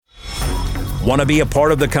Want to be a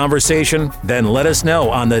part of the conversation? Then let us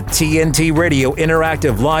know on the TNT Radio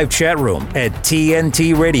Interactive Live chat room at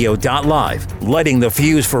tntradio.live. Lighting the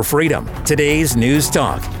fuse for freedom. Today's News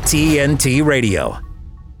Talk, TNT Radio.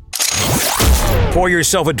 Pour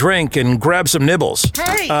yourself a drink and grab some nibbles.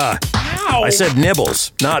 Hey! I said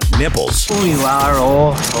nibbles, not nipples. Oh, you are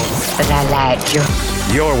awful, but I like you.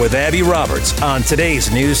 You're with Abby Roberts on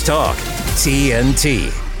today's News Talk,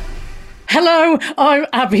 TNT. Hello, I'm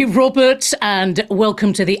Abby Roberts, and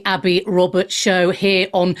welcome to the Abby Roberts Show here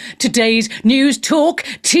on today's News Talk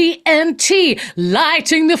TNT,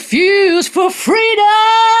 lighting the fuse for freedom.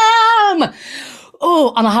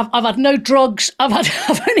 Oh, and I've had no drugs. I've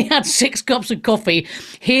only had 6 cups of coffee.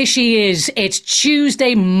 Here she is. It's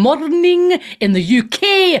Tuesday morning in the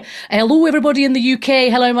UK. Hello, everybody in the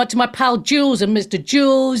UK. Hello to my pal Jules and Mr.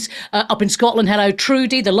 Jules up in Scotland. Hello,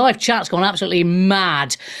 Trudy. The live chat's gone absolutely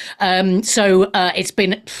mad. So it's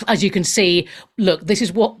been, as you can see, look, this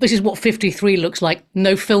is what 53 looks like.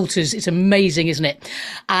 No filters. It's amazing, isn't it?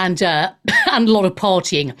 And and a lot of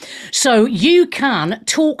partying. So you can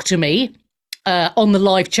talk to me on the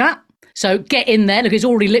live chat. So get in there. Look, it's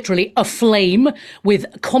already literally aflame with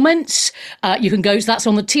comments. You can go, so that's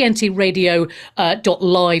on the TNT Radio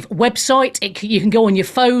 .live website. You can go on your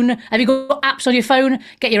phone. Have you got apps on your phone?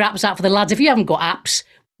 Get your apps out for the lads. If you haven't got apps,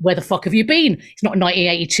 where the fuck have you been? It's not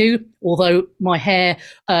 1982, although my hair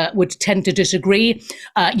would tend to disagree.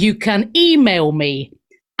 You can email me,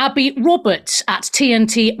 Abby Roberts at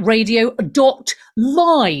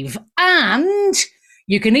tntradio.live. And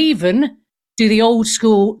you can even do the old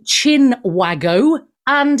school chin waggo,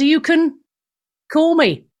 and you can call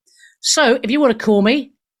me. So if you want to call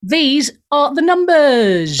me, these are the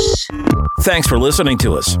numbers. Thanks for listening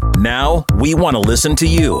to us. Now we want to listen to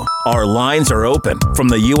you. Our lines are open from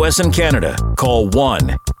the U.S. and Canada. Call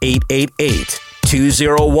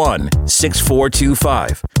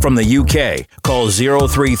 1-888-201-6425. From the UK, call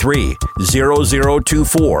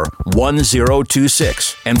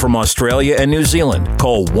 033-0024-1026. And from Australia and New Zealand,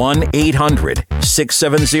 call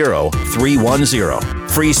 1-800-670-310.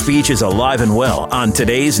 Free speech is alive and well on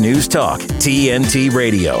today's News Talk, TNT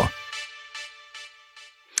Radio.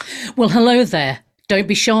 Well, hello there. Don't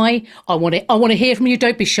be shy. I want to hear from you.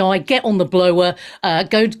 Don't be shy. Get on the blower.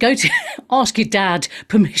 Go to ask your dad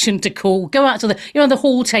permission to call. Go out to the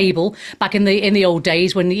hall table back in the old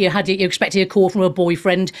days when you expected a call from a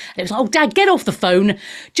boyfriend. It was like, oh, Dad, get off the phone.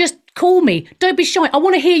 Just call me. Don't be shy. I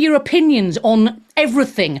want to hear your opinions on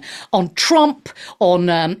everything, on Trump,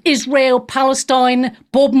 on Israel, Palestine,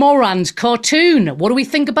 Bob Moran's cartoon. What do we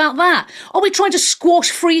think about that? Are we trying to squash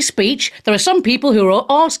free speech? There are some people who are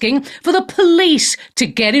asking for the police to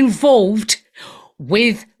get involved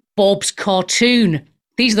with Bob's cartoon.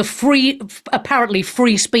 These are the apparently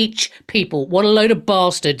free speech people. What a load of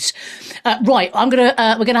bastards. Right, we're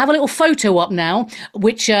gonna have a little photo up now,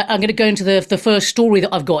 which I'm gonna go into the first story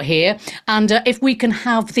that I've got here. And if we can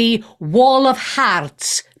have the Wall of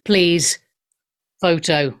Hearts, please.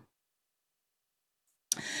 Photo.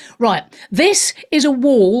 Right, this is a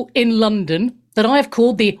wall in London that I have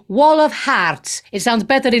called the Wall of Hearts. It sounds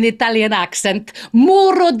better in Italian accent.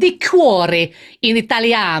 Muro di cuore in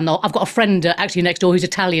Italiano. I've got a friend actually next door who's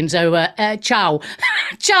Italian, so ciao.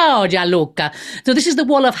 Ciao, Gianluca. So this is the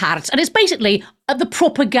Wall of Hearts, and it's basically the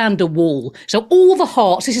propaganda wall. So all the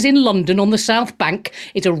hearts, this is in London on the South Bank.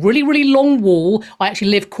 It's a really, really long wall. I actually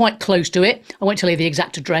live quite close to it. I won't tell you the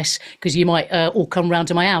exact address because you might all come round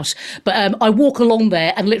to my house. But I walk along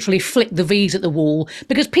there and literally flick the V's at the wall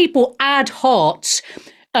because people add hearts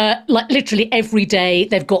like literally every day.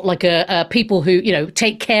 They've got like people who,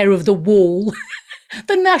 take care of the wall,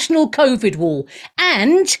 the national COVID wall.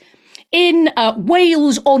 And in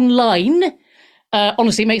Wales Online,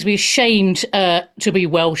 honestly, it makes me ashamed to be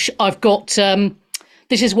Welsh. I've got,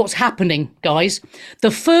 this is what's happening, guys.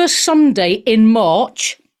 The first Sunday in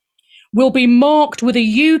March will be marked with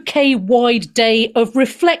a UK-wide day of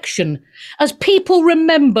reflection as people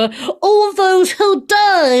remember all those who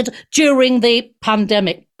died during the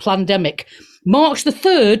pandemic. March the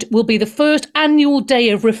 3rd will be the first annual day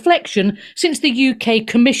of reflection since the UK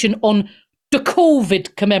Commission on the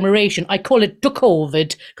COVID commemoration. I call it the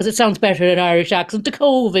COVID because it sounds better in Irish accent. The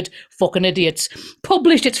COVID, fucking idiots.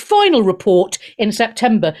 Published its final report in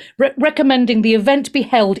September, recommending the event be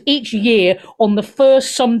held each year on the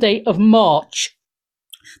first Sunday of March.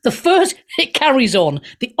 It carries on.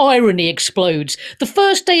 The irony explodes. The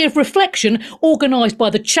first day of reflection, organised by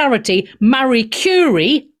the charity Marie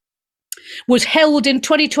Curie, was held in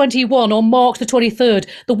 2021 on March the 23rd,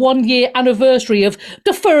 the 1-year anniversary of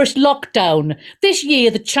the first lockdown. This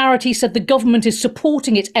year, the charity said the government is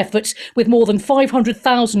supporting its efforts with more than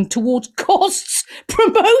 500,000 towards costs,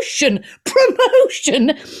 promotion,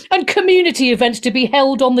 and community events to be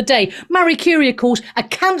held on the day. Marie Curie, of course, a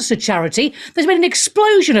cancer charity. There's been an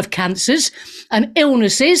explosion of cancers and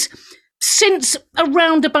illnesses since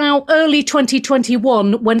around about early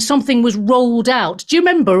 2021 when something was rolled out. Do you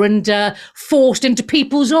remember? And forced into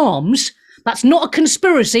people's arms? That's not a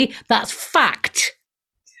conspiracy, that's fact.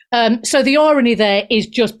 So the irony there is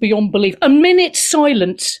just beyond belief. A minute's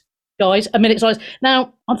silence, guys, a minute's silence.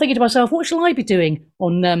 Now, I'm thinking to myself, what shall I be doing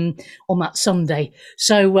on that Sunday?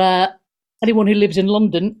 So anyone who lives in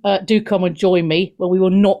London, do come and join me. Well, we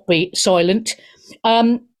will not be silent.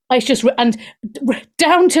 It's just, and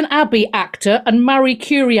Downton Abbey actor and Marie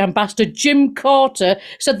Curie ambassador Jim Carter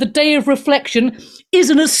said the Day of Reflection is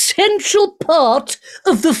an essential part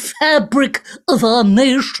of the fabric of our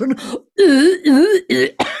nation.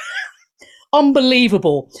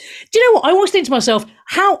 Unbelievable. Do you know what? I always think to myself,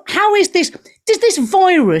 how is this, does this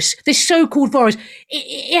virus, this so-called virus,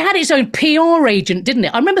 it had its own PR agent, didn't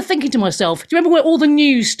it? I remember thinking to myself, do you remember where all the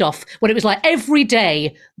news stuff, when it was like every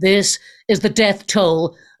day, this is the death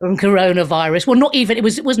toll from coronavirus. Well, not even,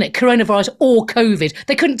 wasn't it coronavirus or COVID?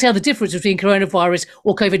 They couldn't tell the difference between coronavirus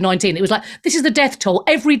or COVID-19. It was like, this is the death toll,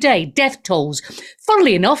 every day, death tolls.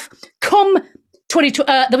 Funnily enough, there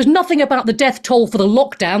was nothing about the death toll for the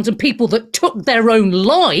lockdowns and people that took their own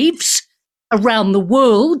lives around the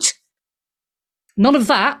world. None of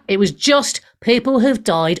that. It was just people who've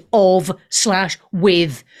died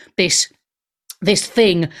of/with this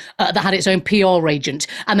thing that had its own PR agent.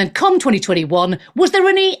 And then come 2021, was there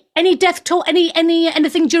any death toll,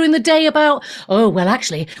 anything during the day about, oh, well,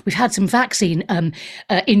 actually, we've had some vaccine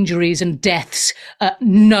injuries and deaths?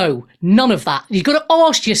 No, none of that. You've got to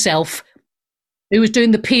ask yourself, who was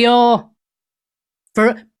doing the PR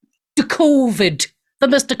for the COVID, the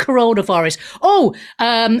Mr. Coronavirus? Oh,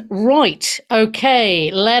 right. Okay,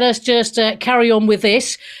 let us just carry on with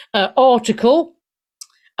this article.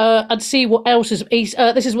 And see what else is.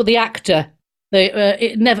 This is what the actor.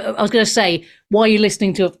 I was going to say, why are you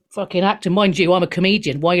listening to a fucking actor? Mind you, I'm a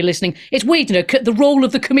comedian. Why are you listening? It's weird, you know. The role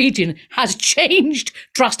of the comedian has changed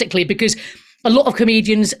drastically because a lot of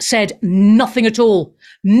comedians said nothing at all.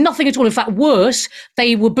 Nothing at all. In fact, worse,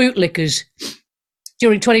 they were bootlickers.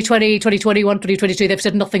 During 2020, 2021, 2022, they've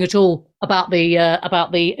said nothing at all about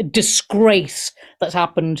the disgrace that's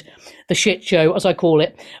happened, the shit show, as I call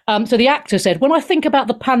it. So the actor said, when I think about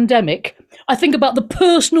the pandemic, I think about the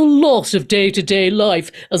personal loss of day-to-day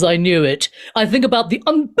life as I knew it. I think about the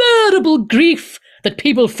unbearable grief that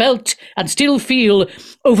people felt and still feel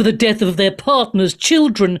over the death of their partners,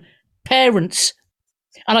 children, parents.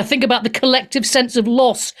 And I think about the collective sense of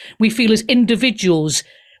loss we feel as individuals.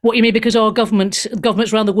 What you mean? Because our governments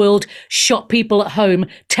around the world shot people at home,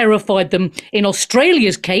 terrified them. In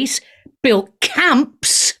Australia's case, built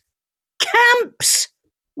camps. Camps!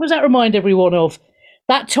 What does that remind everyone of?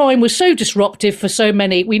 That time was so disruptive for so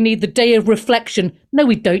many. We need the Day of Reflection. No,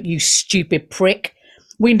 we don't, you stupid prick.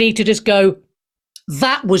 We need to just go,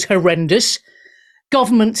 that was horrendous.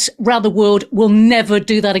 Governments around the world will never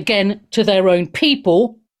do that again to their own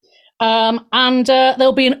people. And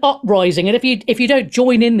there'll be an uprising. And if you don't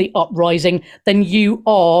join in the uprising, then you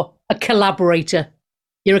are a collaborator.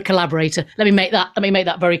 You're a collaborator. Let me make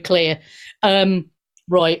that very clear.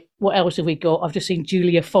 Right, what else have we got? I've just seen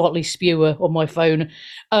Julia Fartley Spewer on my phone.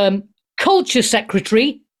 Culture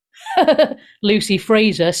Secretary Lucy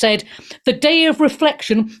Fraser said, the Day of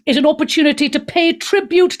Reflection is an opportunity to pay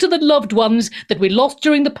tribute to the loved ones that we lost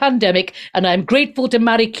during the pandemic, and I'm grateful to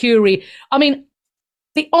Marie Curie. I mean,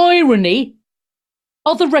 the irony,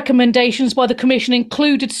 other recommendations by the Commission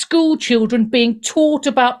included school children being taught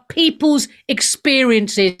about people's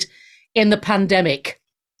experiences in the pandemic.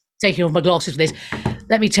 Taking off my glasses for this.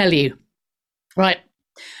 Let me tell you, right,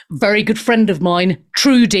 very good friend of mine,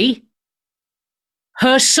 Trudy,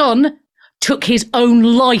 her son took his own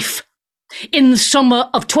life in the summer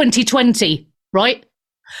of 2020, right?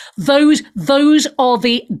 Those are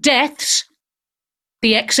the deaths,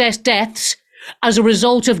 the excess deaths, as a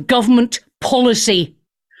result of government policy.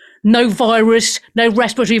 No virus, no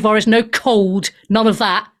respiratory virus, no cold, none of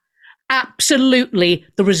that. Absolutely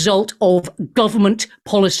the result of government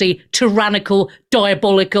policy, tyrannical,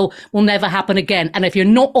 diabolical, will never happen again. And if you're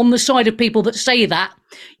not on the side of people that say that,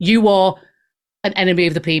 you are an enemy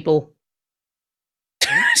of the people.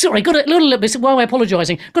 Sorry, got a little bit, why am I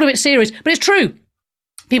apologising? Got a bit serious, but it's true.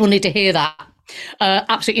 People need to hear that.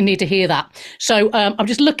 Absolutely need to hear that. So I'm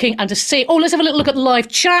just looking and to see. Oh, let's have a little look at the live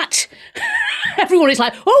chat. Everyone is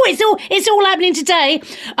like, oh, it's all happening today.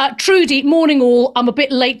 Trudy, morning all. I'm a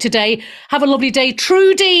bit late today. Have a lovely day.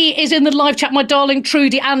 Trudy is in the live chat, my darling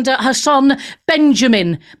Trudy, and her son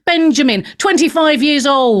Benjamin. Benjamin, 25 years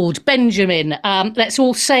old. Benjamin. Let's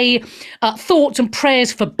all say thoughts and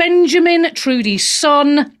prayers for Benjamin, Trudy's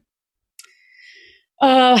son.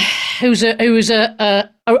 Who's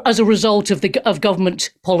as a result of government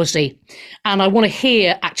policy. And I want to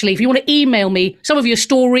hear, actually, if you want to email me some of your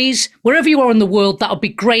stories, wherever you are in the world, that would be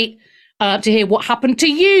great to hear what happened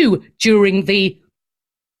to you during the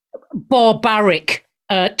barbaric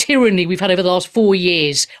tyranny we've had over the last 4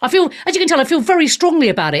 years. I feel, as you can tell, I feel very strongly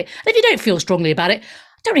about it. And if you don't feel strongly about it,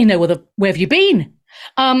 I don't really know where have you been.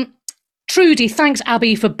 Trudy, thanks,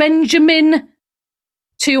 Abby, for Benjamin.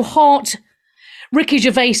 To Heart. Ricky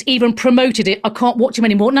Gervais even promoted it. I can't watch him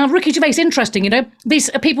anymore. Now, Ricky Gervais, interesting, you know. These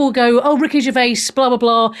people go, oh, Ricky Gervais, blah, blah,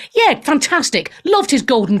 blah. Yeah, fantastic. Loved his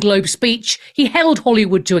Golden Globe speech. He held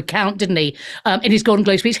Hollywood to account, didn't he, in his Golden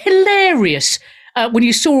Globe speech. Hilarious when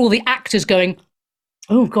you saw all the actors going,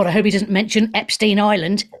 oh, God, I hope he doesn't mention Epstein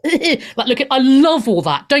Island. Like, look, I love all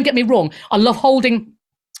that. Don't get me wrong. I love holding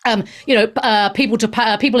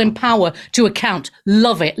people in power to account.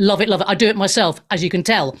 Love it, love it, love it. I do it myself, as you can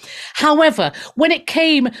tell. However, when it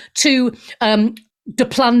came to the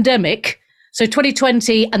pandemic, so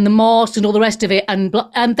 2020 and the masks and all the rest of it, and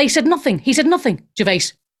they said nothing. He said nothing,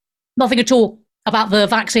 Gervais. Nothing at all about the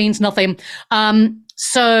vaccines, nothing.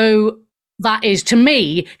 So that is, to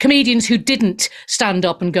me, comedians who didn't stand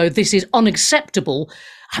up and go, this is unacceptable.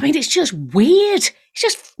 I mean, it's just weird. It's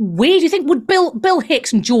just weird. You think, would Bill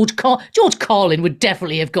Hicks and George Carlin would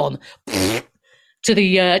definitely have gone to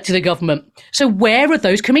the government. So where are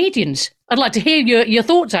those comedians? I'd like to hear your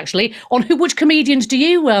thoughts, actually, on which comedians do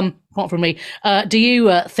you, apart from me, do you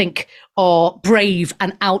think are brave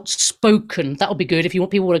and outspoken? That would be good if you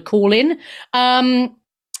want people to call in.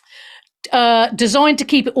 Designed to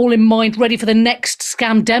keep it all in mind, ready for the next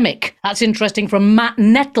scamdemic. That's interesting, from Matt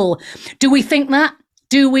Nettle. Do we think that?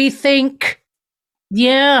 Do we think...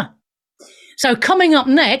 Yeah. So coming up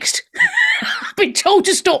next, I've been told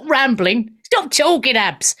to stop rambling. Stop talking,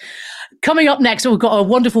 Abs. Coming up next, we've got a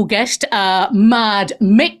wonderful guest, Mad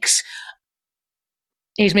Mix.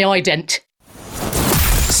 Here's my ident.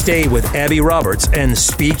 Stay with Abby Roberts and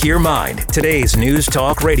Speak Your Mind. Today's News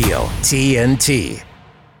Talk Radio, TNT.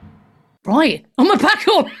 Right, I'm back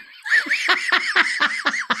on.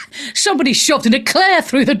 Somebody shoved an eclair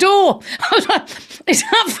through the door. I was like, is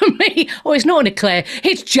that for me? Oh, it's not an eclair.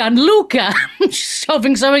 It's Gianluca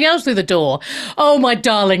shoving something else through the door. Oh, my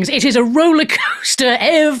darlings, it is a roller coaster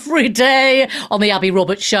every day on the Abby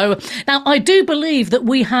Roberts Show. Now, I do believe that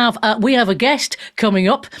we have a guest coming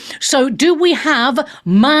up. So do we have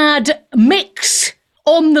Mad Mix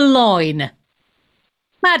on the line?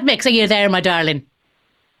 Mad Mix, are you there, my darling?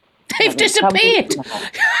 They've disappeared.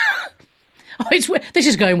 Oh, this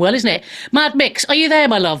is going well, isn't it? Mad Mix, are you there,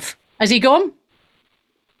 my love? Has he gone?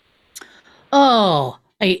 Oh,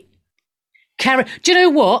 do you know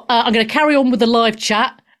what? I'm going to carry on with the live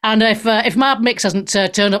chat, and if Mad Mix hasn't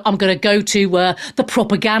turned up, I'm going to go to the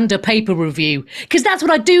propaganda paper review, because that's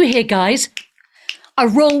what I do here, guys. I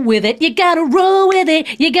roll with it. You got to roll with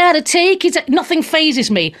it. You got to take it. Nothing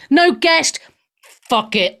phases me. No guest.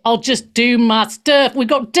 Fuck it. I'll just do my stuff. We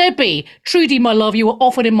got Debbie. Trudy, my love, you were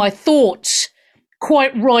often in my thoughts.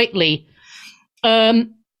 Quite rightly.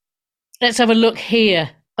 Let's have a look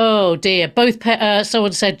here. Oh dear. Both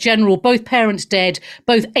someone said, General, both parents dead,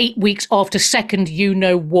 both 8 weeks after second you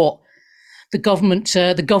know what. The government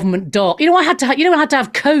dark. You know, I had to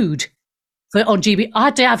have code on GB. I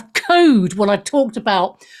had to have code when I talked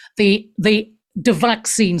about the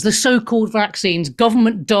vaccines, the so-called vaccines.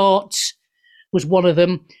 Government darts was one of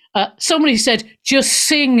them. Somebody said, just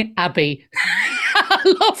sing, Abby.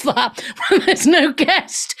 I love that. When there's no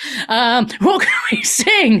guest. What can we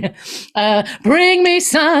sing? Bring me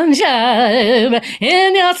sunshine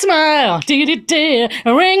in your smile.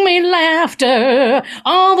 Bring me laughter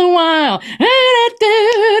all the while.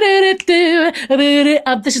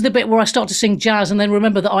 This is the bit where I start to sing jazz and then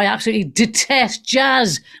remember that I absolutely detest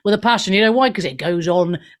jazz with a passion. You know why? Because it goes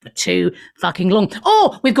on for too fucking long.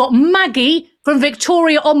 Oh, we've got Maggie from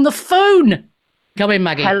Victoria on the phone. Come in,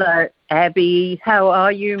 Maggie. Hello, Abby. How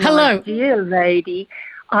are you, Hello. My dear lady?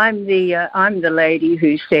 I'm the lady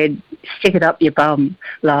who said "stick it up your bum"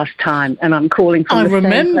 last time, and I'm calling from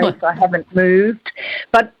same place. I haven't moved,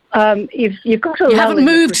 but if you've got a you haven't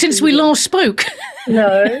moved since we last spoke.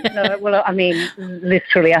 No. Well, I mean,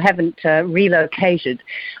 literally, I haven't relocated.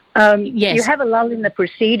 Yes. You have a lull in the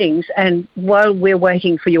proceedings, and while we're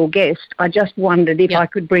waiting for your guest, I just wondered if I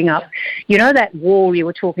could bring up, you know, that wall you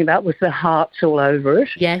were talking about with the hearts all over it?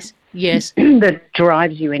 Yes, yes. That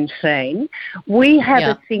drives you insane. We have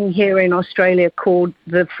a thing here in Australia called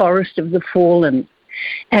the Forest of the Fallen,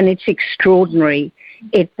 and it's extraordinary.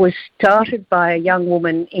 It was started by a young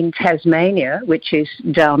woman in Tasmania, which is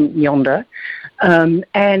down yonder,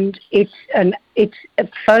 and it's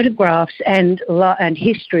photographs and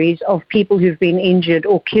histories of people who've been injured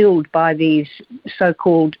or killed by these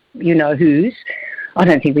so-called you-know-whos. I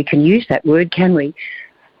don't think we can use that word, can we?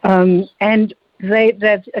 And they've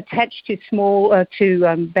attached to small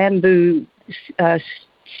bamboo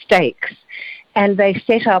stakes, and they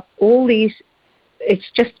set up all these.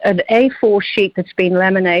 It's just an A4 sheet that's been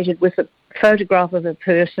laminated with a photograph of a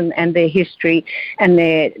person and their history and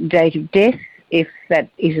their date of death, if that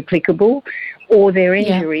is applicable, or their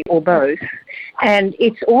injury, or both. And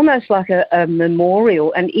it's almost like a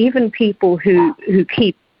memorial, and even people who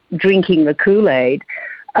keep drinking the Kool-Aid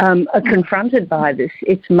are confronted by this.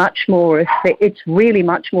 It's really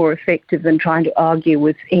much more effective than trying to argue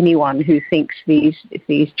with anyone who thinks these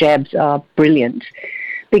jabs are brilliant,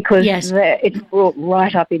 because it's brought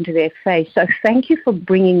right up into their face. So thank you for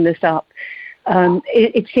bringing this up.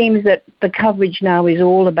 It seems that the coverage now is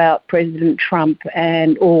all about President Trump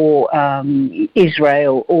or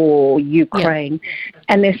Israel or Ukraine,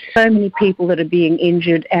 and there's so many people that are being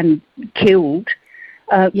injured and killed.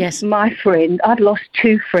 My friend, I've lost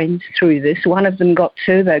 2 friends through this. One of them got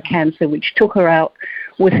cervical cancer, which took her out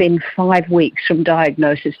within 5 weeks from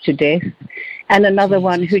diagnosis to death, and another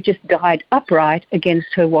one who just died upright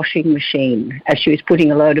against her washing machine as she was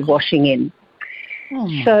putting a load of washing in. Oh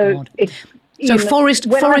my God. Forest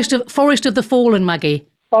of the Fallen, Maggie.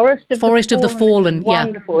 Forest of the Fallen.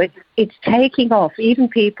 Wonderful. It's taking off. Even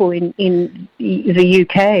people in the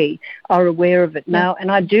UK are aware of it now,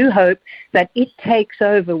 and I do hope that it takes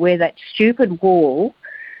over where that stupid wall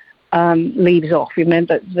leaves off.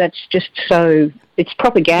 Remember, that's just so. It's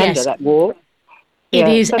propaganda. That wall. It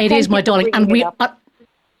is, my darling, and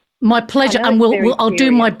my pleasure, and I'll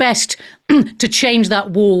do my best to change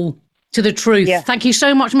that wall to the truth. Yeah. Thank you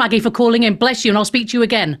so much, Maggie, for calling in. Bless you, and I'll speak to you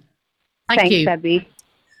again. Thanks, you. Abby.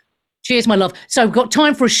 Cheers, my love. So we've got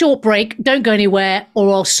time for a short break. Don't go anywhere, or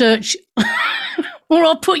I'll search, or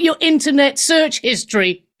I'll put your internet search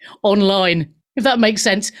history online, if that makes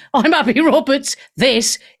sense. I'm Abby Roberts.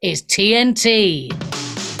 This is TNT.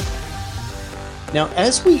 Now,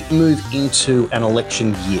 as we move into an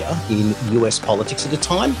election year in US politics at a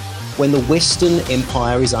time when the Western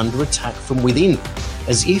Empire is under attack from within,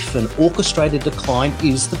 as if an orchestrated decline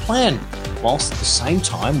is the plan, whilst at the same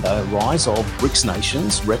time the rise of BRICS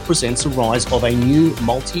nations represents a rise of a new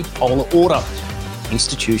multipolar order.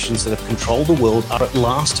 Institutions that have controlled the world are at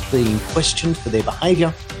last being questioned for their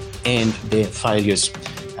behaviour and their failures.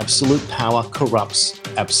 Absolute power corrupts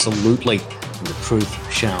absolutely, and the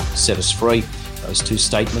truth shall set us free. Those 2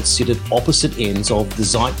 statements sit at opposite ends of the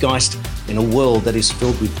zeitgeist in a world that is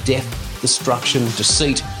filled with death, destruction,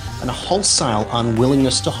 deceit, and a wholesale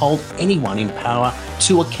unwillingness to hold anyone in power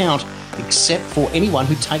to account, except for anyone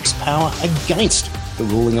who takes power against the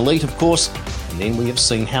ruling elite, of course. And then we have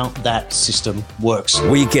seen how that system works.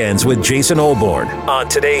 Weekends with Jason Olbourne on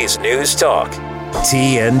today's News Talk,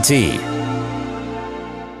 TNT.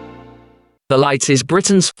 The Light is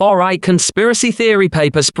Britain's far-right conspiracy theory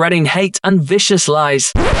paper spreading hate and vicious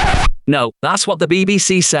lies. No, that's what the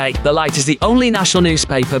BBC say. The Light is the only national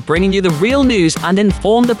newspaper bringing you the real news and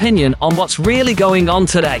informed opinion on what's really going on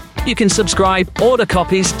today. You can subscribe, order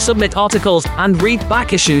copies, submit articles, and read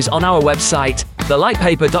back issues on our website,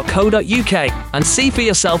 thelightpaper.co.uk, and see for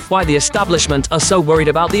yourself why the establishment are so worried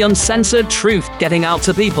about the uncensored truth getting out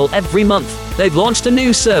to people every month. They've launched a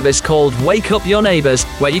new service called Wake Up Your Neighbours,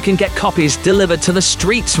 where you can get copies delivered to the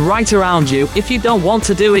streets right around you if you don't want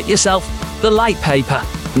to do it yourself. The Light Paper.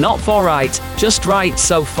 Not for right, just right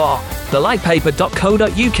so far.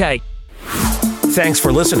 Thelightpaper.co.uk. Thanks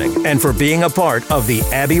for listening and for being a part of the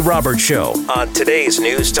Abby Roberts Show on today's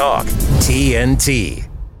News Talk, TNT.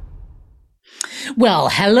 Well,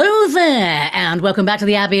 hello there, and welcome back to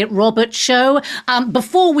the Abby Roberts Show.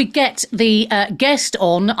 Before we get the guest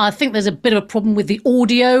on, I think there's a bit of a problem with the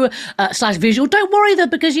audio / visual. Don't worry though,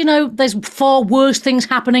 because, there's far worse things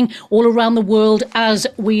happening all around the world, as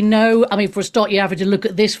we know. I mean, for a start, you're having to look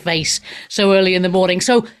at this face so early in the morning.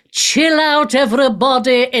 So chill out,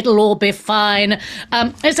 everybody. It'll all be fine.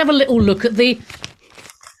 Let's have a little look at the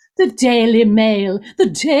Daily Mail. The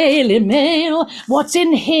Daily Mail. What's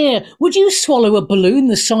in here? Would you swallow a balloon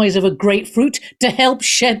the size of a grapefruit to help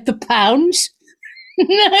shed the pounds?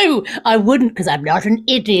 No, I wouldn't, because I'm not an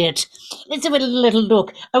idiot. Let's have a little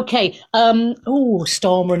look. Okay,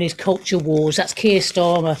 Starmer and his culture wars. That's Keir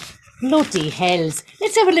Starmer. Bloody hells.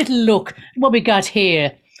 Let's have a little look what we got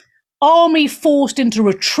here. Army forced into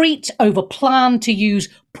retreat over plan to use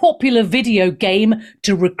popular video game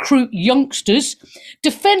to recruit youngsters.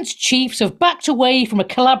 Defence chiefs have backed away from a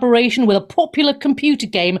collaboration with a popular computer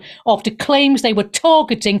game after claims they were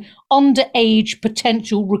targeting underage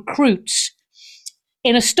potential recruits.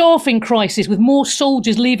 In a staffing crisis with more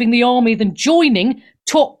soldiers leaving the army than joining,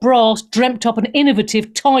 top brass dreamt up an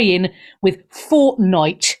innovative tie-in with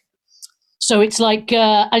Fortnite. So it's like,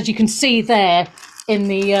 as you can see there in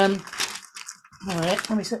the... all right,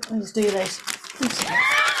 let me just do this.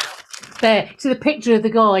 There, see the picture of the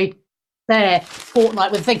guy there,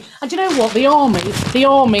 Fortnite with the thing. And do you know what? The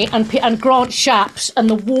army and Grant Shapps and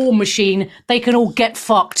the War Machine, they can all get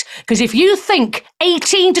fucked. Because if you think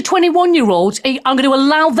 18 to 21-year-olds, I'm going to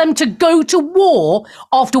allow them to go to war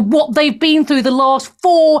after what they've been through the last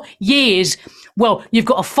 4 years, well, you've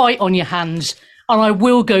got a fight on your hands, and I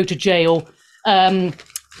will go to jail.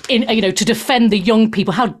 To defend the young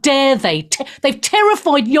people. How dare they? They've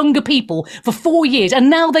terrified younger people for 4 years, and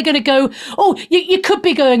now they're going to go, you could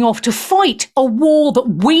be going off to fight a war that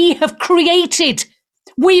we have created.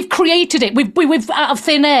 We've created it. We've out of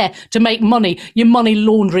thin air to make money. You money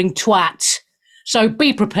laundering twats. So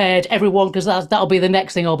be prepared, everyone, because that'll be the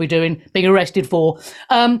next thing I'll be doing, being arrested for.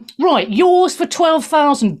 Right, yours for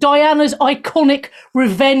 12,000. Diana's iconic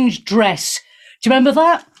revenge dress. Do you remember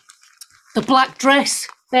that? The black dress.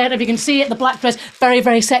 There, if you can see it, the black dress, very,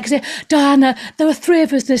 very sexy. Diana, there were 3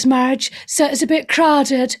 of us this marriage, so it's a bit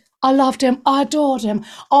crowded. I loved him. I adored him.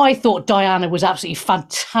 I thought Diana was absolutely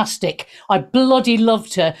fantastic. I bloody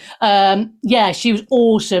loved her. She was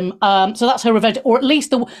awesome. So that's her revenge, or at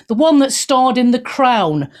least the one that starred in The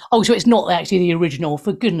Crown. Oh, so it's not actually the original,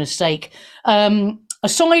 for goodness sake.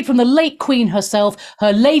 Aside from the late Queen herself,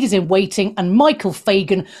 her ladies-in-waiting, and Michael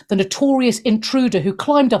Fagan, the notorious intruder who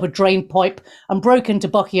climbed up a drain pipe and broke into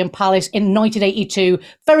Buckingham Palace in 1982,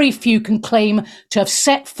 very few can claim to have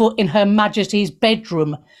set foot in Her Majesty's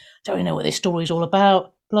bedroom. Don't really know what this story is all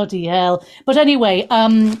about. Bloody hell. But anyway,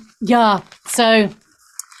 so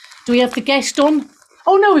do we have the guest on?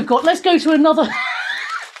 Oh, no, let's go to another...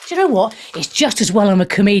 Do you know what? It's just as well I'm a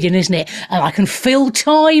comedian, isn't it? And I can fill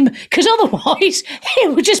time, because otherwise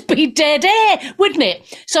it would just be dead air, wouldn't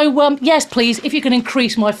it? So, yes, please, if you can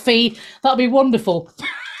increase my fee, that'd be wonderful.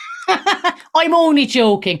 I'm only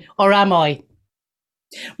joking, or am I?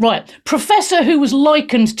 Right, professor who was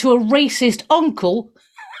likened to a racist uncle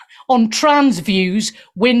on trans views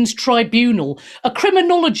wins tribunal. A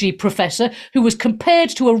criminology professor who was compared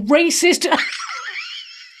to a racist...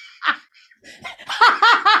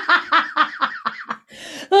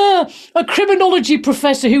 A criminology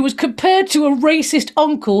professor who was compared to a racist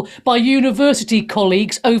uncle by university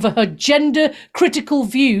colleagues over her gender-critical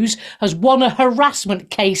views has won a harassment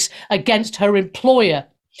case against her employer.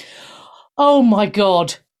 Oh, my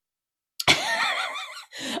God.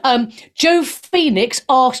 Joe Phoenix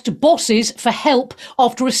asked bosses for help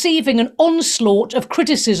after receiving an onslaught of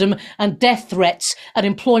criticism and death threats, an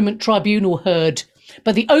employment tribunal heard.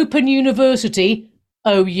 But the Open University,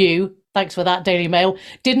 OU, thanks for that, Daily Mail,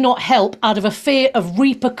 did not help out of a fear of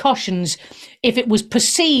repercussions if it was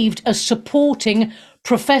perceived as supporting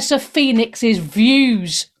Professor Phoenix's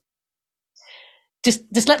views.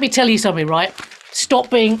 Just let me tell you something, right? Stop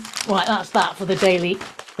being... Right, that's that for the Daily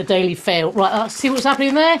Fail. Right, let's see what's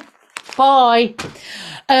happening there. Bye.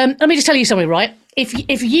 Let me just tell you something, right?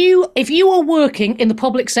 If you are working in the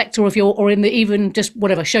public sector or in the even just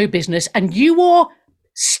whatever show business, and you are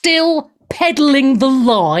still peddling the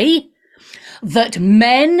lie that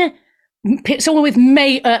someone with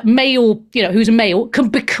male, who's a male, can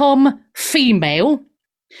become female,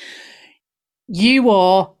 you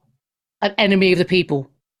are an enemy of the people.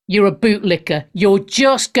 You're a bootlicker. You're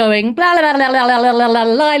just going blah blah blah blah blah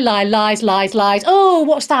blah blah lies. Oh,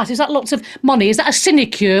 what's that? Is that lots of money? Is that a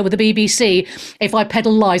sinecure with the BBC? If I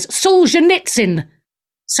peddle lies, Solzhenitsyn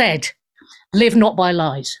said, "Live not by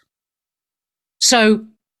lies." So,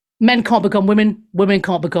 men can't become women. Women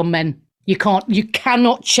can't become men. You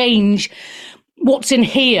cannot change what's in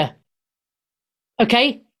here.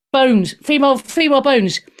 Okay, bones, female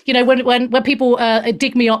bones. When people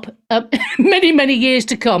dig me up many years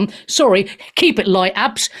to come, sorry, keep it light,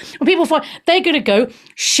 abs. When people find, they're going to go,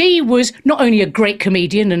 she was not only a great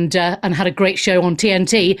comedian and had a great show on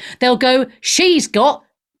TNT, they'll go, she's got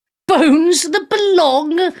bones that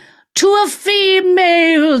belong to a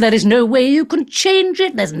female. There is no way you can change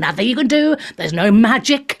it. There's nothing you can do. There's no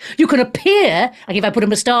magic. You can appear, like if I put a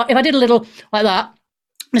moustache, if I did a little like that,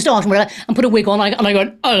 And I start asking her and put a wig on, and I go,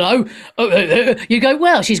 hello. You go,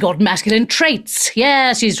 well, she's got masculine traits.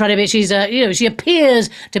 Yeah, she's trying to be, she appears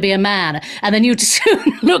to be a man. And then you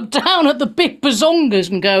soon look down at the big bazongas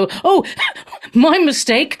and go, oh, my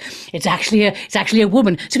mistake. It's actually a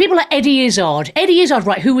woman. So people like Eddie Izzard. Eddie Izzard,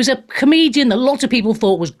 right, who was a comedian that a lot of people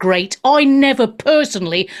thought was great. I never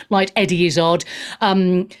personally liked Eddie Izzard.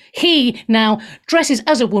 He now dresses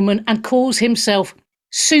as a woman and calls himself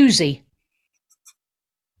Susie.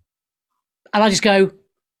 And I just go,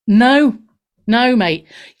 no, mate.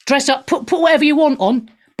 Dress up, put whatever you want on,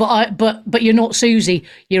 but you're not Susie,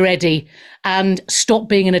 you're Eddie. And stop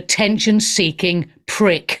being an attention-seeking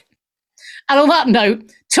prick. And on that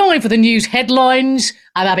note, time for the news headlines.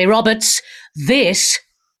 I'm Abby Roberts. This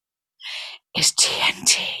is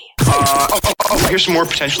TNT. Here's some more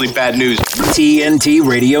potentially bad news. TNT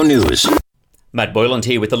Radio News. Matt Boyland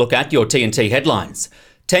here with a look at your TNT headlines.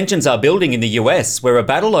 Tensions are building in the US, where a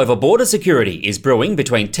battle over border security is brewing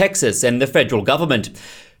between Texas and the federal government.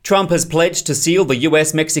 Trump has pledged to seal the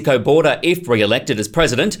US-Mexico border if re-elected as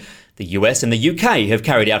president. The US and the UK have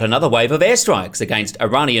carried out another wave of airstrikes against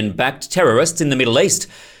Iranian-backed terrorists in the Middle East.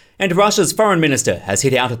 And Russia's foreign minister has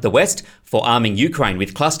hit out at the West for arming Ukraine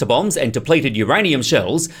with cluster bombs and depleted uranium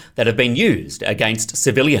shells that have been used against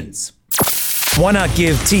civilians. Why not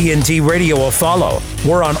give TNT Radio a follow?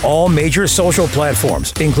 We're on all major social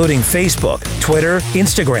platforms, including Facebook, Twitter,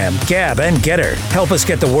 Instagram, Gab, and Getter. Help us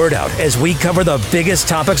get the word out as we cover the biggest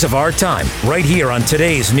topics of our time, right here on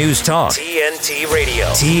today's News Talk. TNT Radio.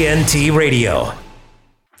 TNT Radio.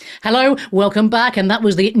 Hello, welcome back. And that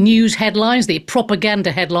was the news headlines, the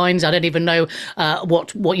propaganda headlines. I don't even know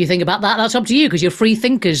what you think about that. That's up to you because you're free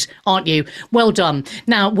thinkers, aren't you? Well done.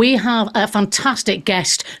 Now, we have a fantastic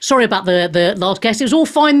guest. Sorry about the last guest. It was all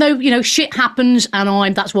fine, though. You know, shit happens,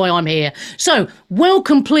 and that's why I'm here. So,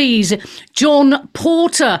 welcome, please, John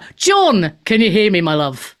Porter. John, can you hear me, my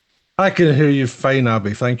love? I can hear you fine,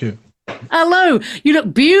 Abby. Thank you. Hello, you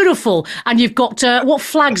look beautiful. And you've got, what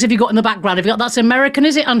flags have you got in the background? Have you got, that's American,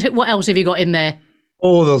 is it? And what else have you got in there?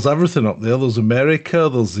 Oh, there's everything up there. There's America,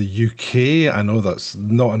 there's the UK. I know that's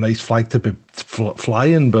not a nice flag to be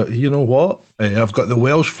flying, but you know what? I've got the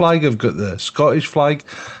Welsh flag, I've got the Scottish flag.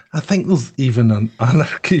 I think there's even an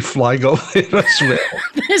anarchy flag up there as well.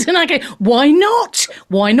 There's an anarchy. Why not?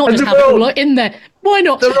 Why not just have it all in there? Why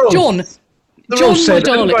not? John, my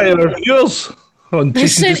darling. By our viewers.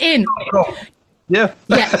 Listen in. Yeah.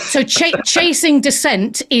 So Chasing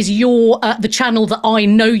Dissent is your the channel that I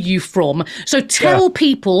know you from. So tell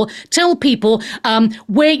people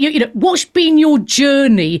where you what's been your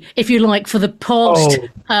journey, if you like, for the past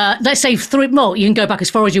let's say 3. Well, you can go back as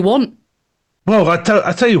far as you want. Well, I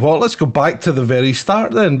tell you what. Let's go back to the very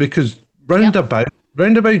start then, because round about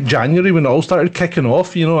January when it all started kicking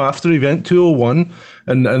off, you know, after Event 201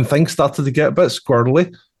 and things started to get a bit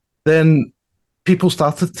squirrely, then people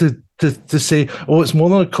started to say, oh, it's more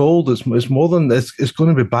than a cold, it's more than it's going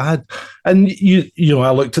to be bad. And you know, I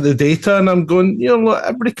looked at the data and I'm going, you know, look,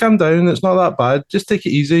 everybody calm down, it's not that bad, just take it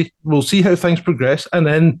easy, we'll see how things progress. And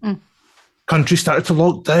then countries started to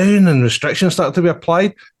lock down and restrictions started to be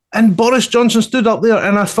applied, and Boris Johnson stood up there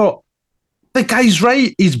and I thought, the guy's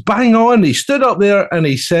right, he's bang on. He stood up there and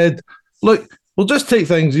he said, look, we'll just take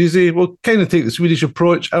things easy. We'll kind of take the Swedish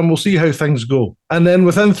approach and we'll see how things go. And then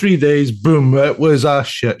within 3 days, boom, it was a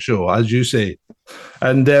shit show, as you say.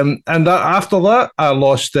 And after that, I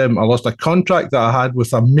lost a contract that I had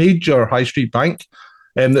with a major high street bank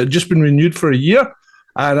that had just been renewed for a year.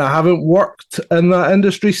 And I haven't worked in that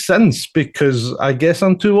industry since because I guess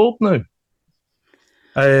I'm too old now.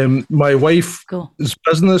 My wife's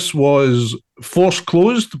business was forced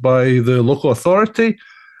closed by the local authority.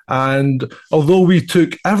 And although we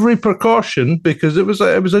took every precaution because it was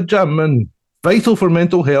a gym and vital for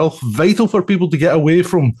mental health, vital for people to get away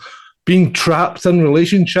from being trapped in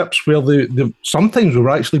relationships where they sometimes were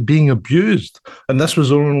actually being abused, and this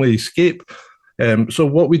was our only escape. So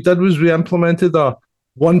what we did was we implemented a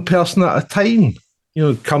one person at a time, you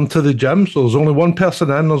know, come to the gym. So there's only one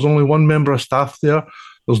person in, there's only one member of staff there.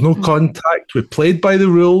 There's no contact. We played by the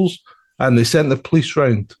rules, and they sent the police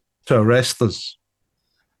round to arrest us.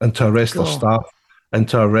 And to arrest their staff, and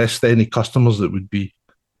to arrest any customers that would be.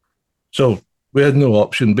 So we had no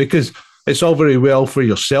option because it's all very well for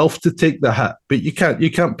yourself to take the hit, but you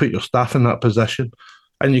can't put your staff in that position,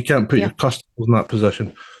 and you can't put your customers in that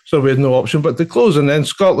position. So we had no option but to close. And then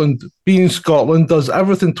Scotland, being Scotland, does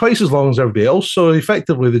everything twice as long as everybody else. So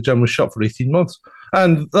effectively, the gym was shut for 18 months,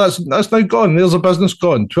 and that's now gone. There's a business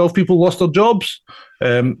gone. 12 people lost their jobs.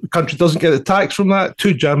 The country doesn't get the tax from that.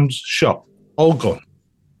 2 gyms shut, all gone.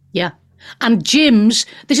 Yeah. And gyms,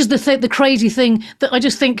 this is the crazy thing that I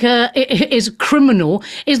just think is criminal,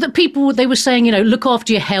 is that people, they were saying, look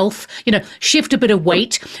after your health, shift a bit of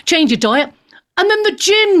weight, change your diet. And then the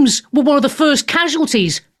gyms were one of the first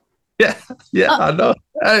casualties. Yeah, I know.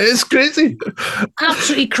 It's crazy.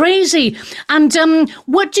 Absolutely crazy. And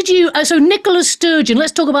what did you... so Nicola Sturgeon,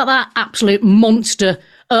 let's talk about that absolute monster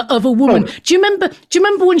of a woman. Oh. Do you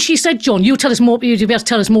remember when she said, John, you'll tell us more, you'll be able to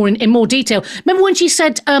tell us more in more detail. Remember when she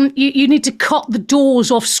said you need to cut the doors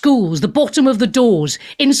off schools, the bottom of the doors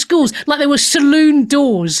in schools, like they were saloon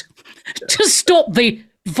doors to stop the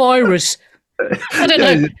virus? I don't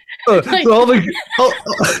know. So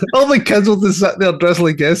all the kids will just sit there dressed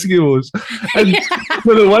like Eskimos, and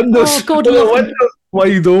with the windows,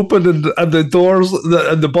 wide open and the doors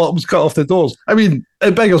and the bottoms cut off the doors. I mean,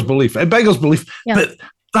 it beggars belief. Yeah. But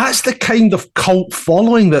that's the kind of cult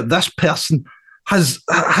following that this person has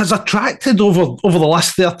attracted over the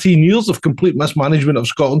last 13 years of complete mismanagement of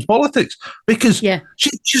Scotland's politics. Because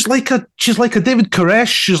she's like a David Koresh,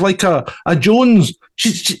 she's like a Jones.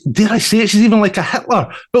 Dare I say it? She's even like a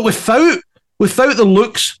Hitler, but without the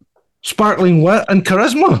looks, sparkling wit, and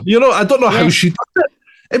charisma. I don't know how she does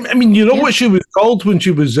it. I mean, what she was called when she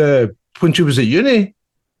was at uni.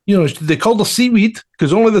 They called her seaweed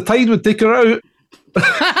because only the tide would take her out.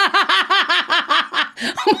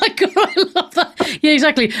 Oh my God, I love that. Yeah,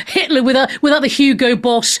 exactly. Hitler without the Hugo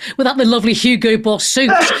Boss, without the lovely Hugo Boss suit,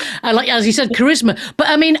 like as he said, charisma. But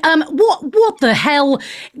I mean, what the hell?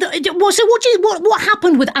 So what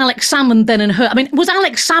happened with Alex Salmond then and her? I mean, was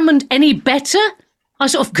Alex Salmond any better? I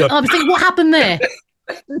was thinking, what happened there?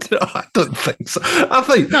 No, I don't think so. I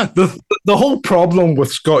think the whole problem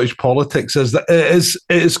with Scottish politics is that it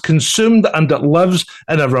is consumed and it lives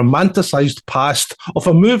in a romanticised past of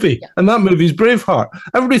a movie, and that movie's Braveheart.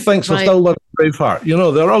 Everybody thinks they're still living Braveheart.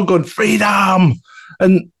 They're all going freedom,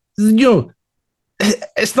 and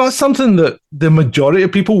it's not something that the majority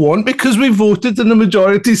of people want because we voted and the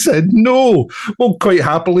majority said no. We'll quite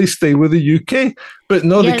happily stay with the UK, but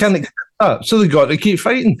no, they can't accept that, so they got to keep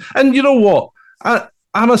fighting. And you know what?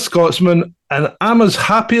 I'm a Scotsman, and I'm as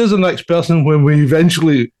happy as the next person when we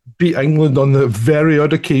eventually beat England on the very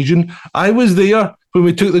odd occasion. I was there when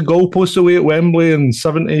we took the goalposts away at Wembley in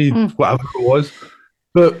 70, whatever it was.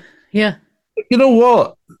 But you know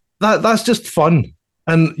what? That's just fun.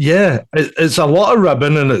 And it's a lot of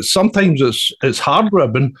ribbon, and sometimes it's hard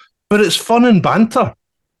ribbon, but it's fun and banter.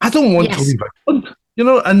 I don't want to leave England,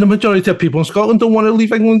 and the majority of people in Scotland don't want to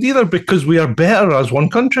leave England either because we are better as one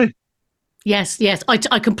country. Yes,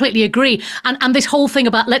 I completely agree. And this whole thing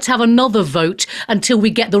about let's have another vote until we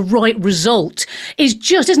get the right result is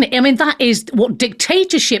just, isn't it? I mean, that is what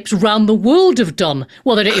dictatorships around the world have done.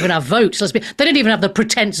 Well, they don't even have votes. They don't even have the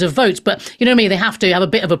pretense of votes, but you know what I mean? They have to have a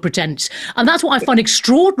bit of a pretense. And that's what I find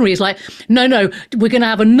extraordinary is like, no, we're going to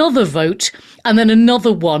have another vote and then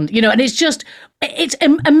another one, and it's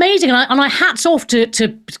amazing, and I hats off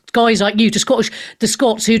to guys like you, the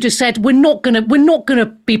Scots who just said we're not gonna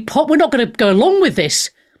go along with this.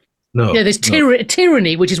 No, this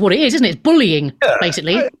tyranny, which is what it is, isn't it? It's bullying,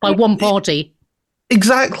 basically, by one party.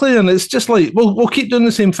 Exactly, and it's just like we'll keep doing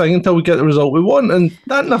the same thing until we get the result we want, and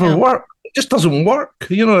that never worked. It just doesn't work,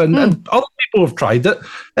 and other people have tried it,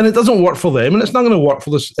 and it doesn't work for them, and it's not going to work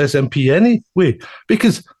for this SNP anyway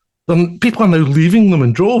because people are now leaving them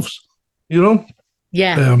in droves.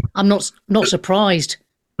 Yeah, I'm not surprised.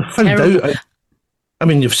 I found out. I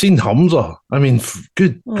mean, you've seen Humza. I mean,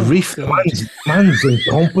 good grief, man's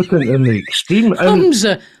incompetent in the extreme.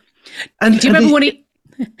 Humza. And do you remember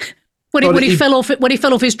when he fell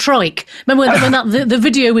off his trike? Remember when that the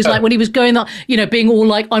video was like when he was going up, being all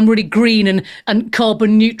like I'm really green and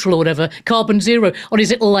carbon neutral or whatever, carbon zero on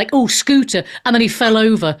his little scooter, and then he fell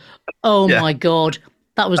over. Oh my God,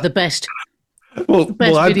 that was the best.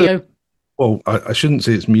 Video. I shouldn't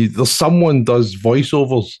say it's me. There's someone does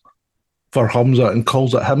voiceovers for Humza and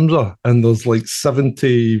calls it Himza, and there's like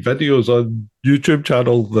 70 videos on YouTube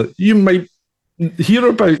channel that you might hear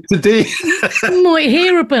about today. Might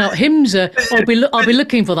hear about Himza. I'll be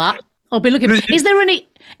looking for that. Is there any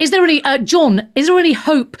John? Is there any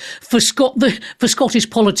hope for Scottish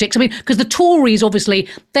politics? I mean, because the Tories obviously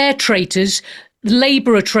they're traitors.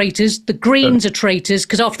 Labour are traitors. The Greens are traitors.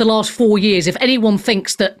 Because after the last 4 years, if anyone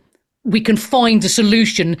thinks that we can find a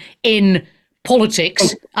solution in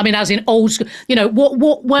politics, I mean, as in old school,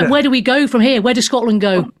 where do we go from here? Where does Scotland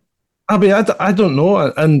go? I mean, I don't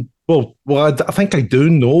know. And I think I do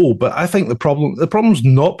know, but I think the problem's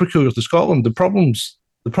not peculiar to Scotland. The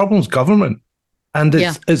problem's government. And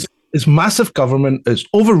it's massive government. It's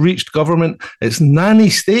overreached government. It's nanny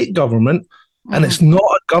state government. And it's not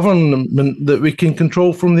a government that we can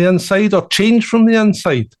control from the inside or change from the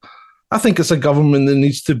inside. I think it's a government that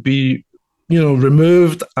needs to be,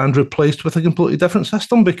 removed and replaced with a completely different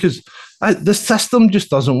system, because this system just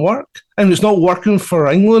doesn't work. And it's not working for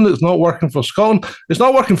England. It's not working for Scotland. It's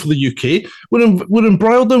not working for the UK. We're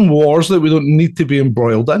embroiled in wars that we don't need to be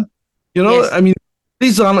embroiled in. Yes. I mean,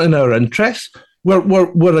 these aren't in our interests.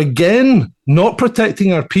 We're again not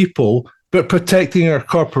protecting our people, but protecting our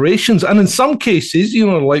corporations. And in some cases,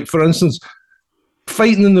 like for instance,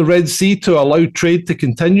 fighting in the Red Sea to allow trade to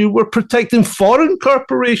continue, we're protecting foreign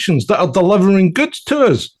corporations that are delivering goods to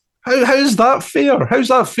us. How's that fair? How's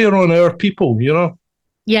that fair on our people,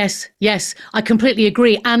 Yes, I completely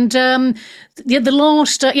agree. And the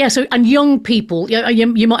last, and young people,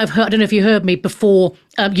 you might have heard, I don't know if you heard me before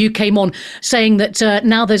you came on, saying that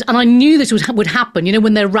now there's, and I knew this would happen,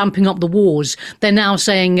 when they're ramping up the wars, they're now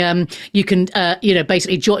saying you can,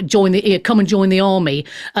 basically come and join the army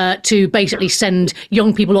to basically send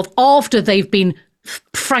young people off after they've been,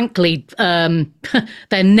 frankly,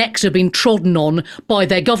 their necks have been trodden on by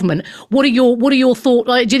their government. What are your thoughts?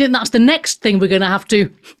 Do you think that's the next thing we're going to have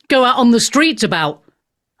to go out on the streets about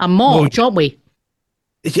and march, aren't we?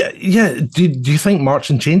 Yeah. Do you think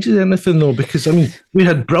marching changes anything though? Because they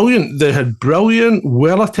had brilliant,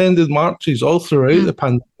 well-attended marches all throughout the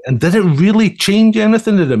pandemic, and did it really change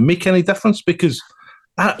anything? Did it make any difference? Because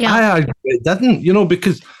I argue it didn't.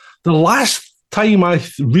 Because the last time I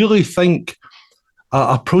really think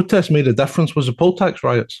a protest made a difference was the poll tax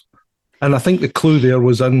riots. And I think the clue there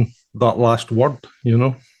was in that last word,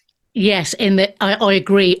 Yes, in that I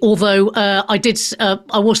agree. Although I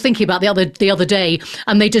was thinking about the other day,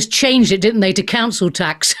 and they just changed it, didn't they, to council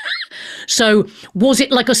tax? So was it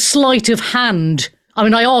like a sleight of hand? I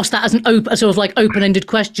mean, I asked that as a sort of like open-ended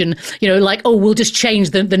question, we'll just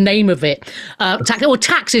change the name of it.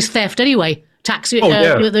 Tax is theft anyway. Tax is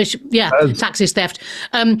theft.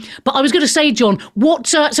 But I was going to say, John,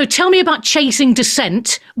 so tell me about Chasing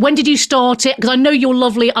Dissent. When did you start it? Because I know you're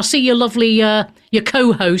lovely. I see your lovely, your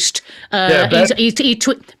co-host. Ben.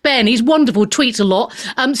 Ben, he's wonderful, tweets a lot.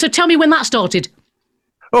 So tell me when that started.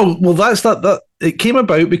 Oh, well, that's that. It came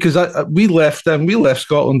about because we left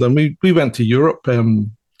Scotland and we went to Europe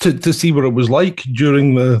to see what it was like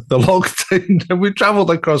during the lockdown. And we travelled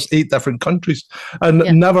across 8 different countries and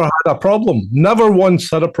never had a problem. Never once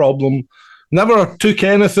had a problem. Never took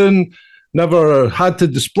anything. Never had to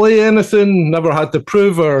display anything. Never had to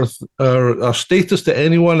prove our status to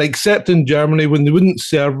anyone, except in Germany when they wouldn't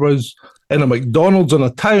serve us in a McDonald's in a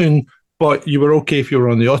town, but you were okay if you were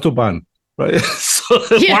on the Autobahn. Right, so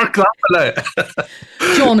work that one out.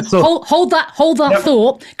 John, hold that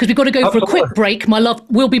thought, because we've got to go for a quick break, my love.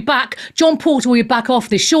 We'll be back. John Porter will be back off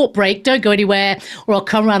this short break. Don't go anywhere, or I'll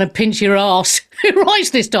come around and pinch your ass. Who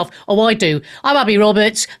writes this stuff? Oh, I do. I'm Abby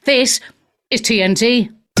Roberts. This is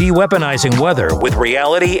TNT. De-weaponizing weather with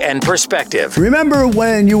reality and perspective. Remember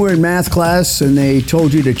when you were in math class and they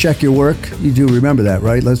told you to check your work? You do remember that,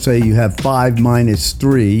 right? Let's say you have 5 minus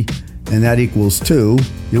 3. And that equals 2.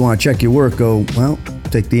 You want to check your work,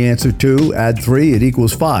 take the answer 2, add 3, it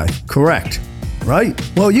equals 5. Correct, right?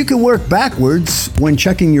 Well, you can work backwards when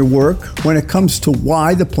checking your work when it comes to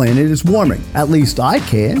why the planet is warming. At least I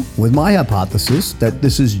can, with my hypothesis that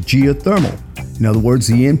this is geothermal. In other words,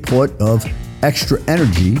 the input of extra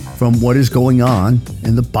energy from what is going on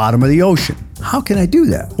in the bottom of the ocean. How can I do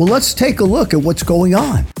that? Well, let's take a look at what's going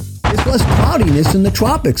on. There's less cloudiness in the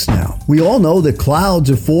tropics now. We all know that clouds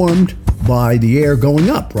are formed by the air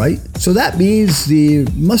going up, right? So that means there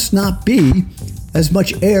must not be as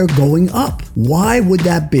much air going up. Why would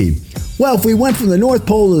that be? Well, if we went from the North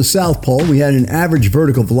Pole to the South Pole, we had an average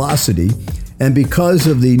vertical velocity. And because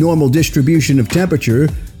of the normal distribution of temperature,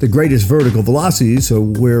 the greatest vertical velocity, so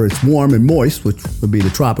where it's warm and moist, which would be the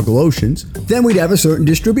tropical oceans, then we'd have a certain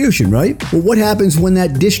distribution, right? Well, what happens when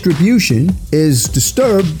that distribution is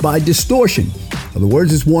disturbed by distortion? In other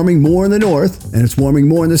words, it's warming more in the north and it's warming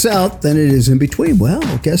more in the south than it is in between. Well,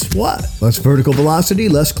 guess what? Less vertical velocity,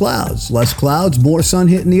 less clouds. Less clouds, more sun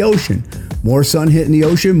hitting the ocean. More sun hitting the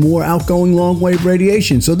ocean, more outgoing long-wave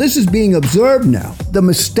radiation. So this is being observed now. The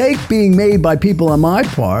mistake being made by people on my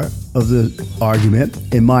part of the argument,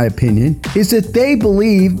 in my opinion, is that they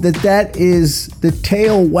believe that is the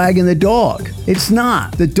tail wagging the dog. It's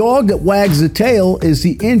not. The dog that wags the tail is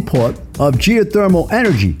the input of geothermal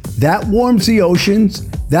energy. That warms the oceans,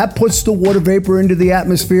 that puts the water vapor into the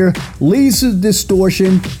atmosphere, leads to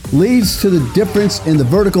distortion, leads to the difference in the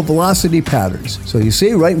vertical velocity patterns. So you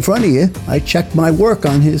see, right in front of you, I checked my work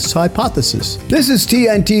on his hypothesis. This is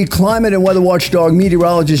TNT climate and weather watchdog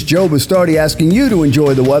meteorologist Joe Bastardi asking you to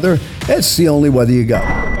enjoy the weather. It's the only weather you got.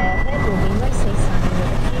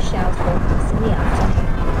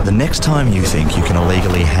 The next time you think you can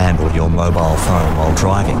illegally handle your mobile phone while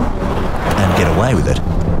driving and get away with it,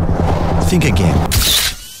 think again.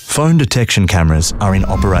 Phone detection cameras are in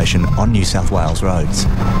operation on New South Wales roads.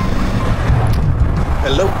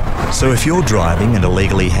 Hello. So if you're driving and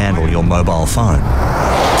illegally handle your mobile phone,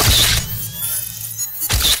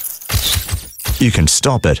 you can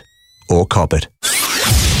stop it or cop it.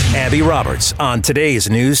 Abby Roberts on today's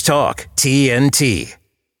News Talk, TNT.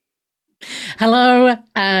 Hello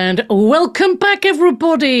and welcome back,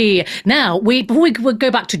 everybody. Now, before we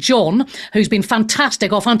go back to John, who's been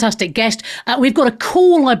fantastic, our fantastic guest, we've got a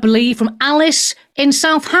call, I believe, from Alice in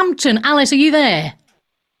Southampton. Alice, are you there?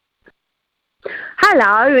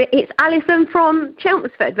 Hello, it's Alison from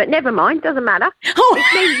Chelmsford, but never mind, doesn't matter.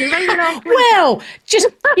 Oh, well,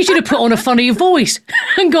 you should have put on a funny voice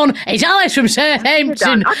and gone, it's Alice from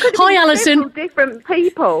Southampton. Hi, Alison. Different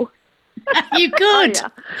people. You could.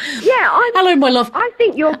 Hello, my love. I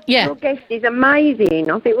think your guest is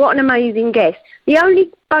amazing. I think what an amazing guest. The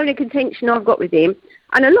only bone of contention I've got with him,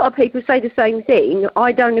 and a lot of people say the same thing,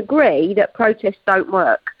 I don't agree that protests don't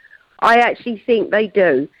work. I actually think they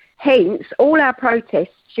do. Hence, all our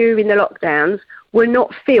protests during the lockdowns were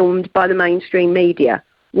not filmed by the mainstream media.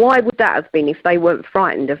 Why would that have been if they weren't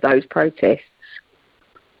frightened of those protests?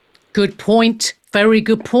 Good point. Very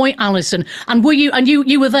good point, Alison. And were you? And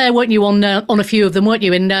you were there, weren't you? On a few of them, weren't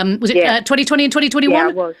you? In was it 2020 and 2021? Yeah,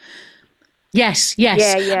 I was. Yes.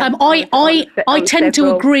 Yeah. I tend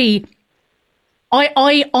to agree. I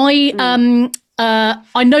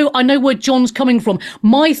know where John's coming from.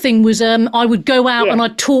 My thing was, I would go out and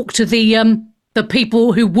I'd talk to the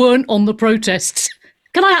people who weren't on the protests.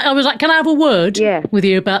 I was like, can I have a word with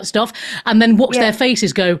you about stuff? And then watch their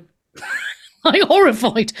faces go. Like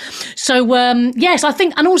horrified. So, yes, I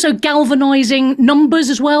think, and also galvanising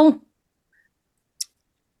numbers as well.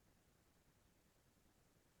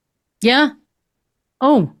 Yeah?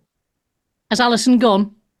 Oh. Has Alison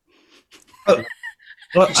gone? Well,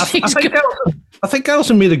 I think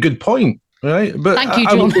Alison made a good point, right? But thank you,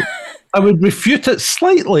 John. I would refute it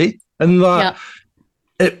slightly in that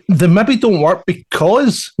they maybe don't work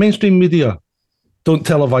because mainstream media don't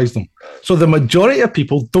televise them. So the majority of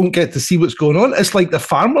people don't get to see what's going on. It's like the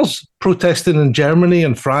farmers protesting in Germany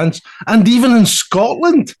and France, and even in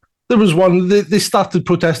Scotland. There was one, they started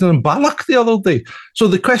protesting in Balloch the other day. So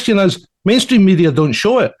the question is, mainstream media don't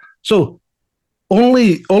show it. So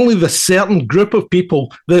only the certain group of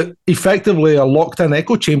people that effectively are locked in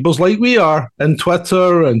echo chambers like we are in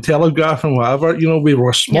Twitter and Telegraph and whatever, we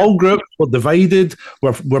were a small group, we're divided,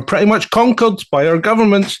 we're pretty much conquered by our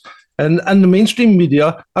governments. And the mainstream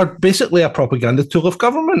media are basically a propaganda tool of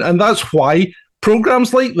government. And that's why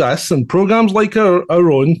programs like this and programs like our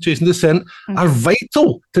own, Chasing Dissent, are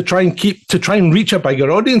vital to try and reach a bigger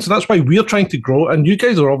audience. And that's why we're trying to grow. And you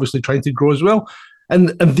guys are obviously trying to grow as well.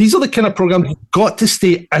 And these are the kind of programs you've got to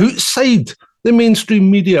stay outside the mainstream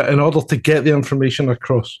media in order to get the information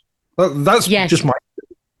across. That's just my...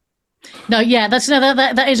 No, yeah,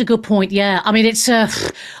 that is a good point. Yeah, I mean, it's.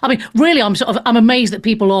 Really, I'm amazed that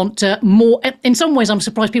people aren't more. In some ways, I'm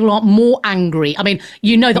surprised people aren't more angry. I mean,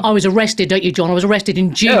 you know that I was arrested, don't you, John? I was arrested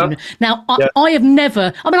in June. Yeah. Now, I have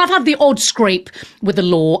never. I mean, I've had the odd scrape with the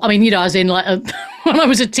law. I mean, as in like when I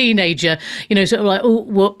was a teenager, sort of like, oh,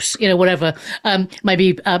 whoops, whatever.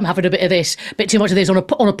 Maybe having a bit of this, a bit too much of this on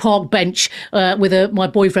a park bench with my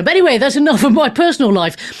boyfriend. But anyway, that's enough of my personal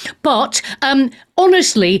life. But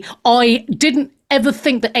honestly, I didn't ever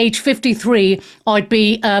think that age 53 I'd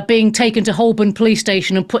be being taken to Holborn police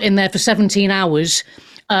station and put in there for 17 hours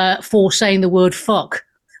for saying the word fuck,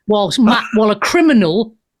 while a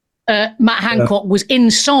criminal, Matt Hancock, was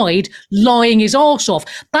inside lying his arse off.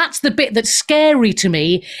 That's the bit that's scary to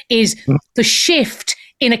me, is the shift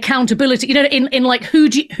in accountability. In like, who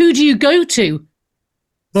do you go to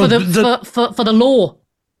for the law?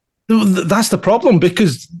 That's the problem,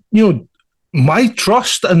 because my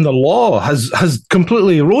trust in the law has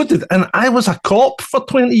completely eroded, and I was a cop for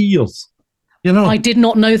 20 years. I did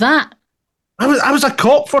not know that. I was a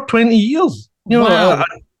cop for 20 years. Wow.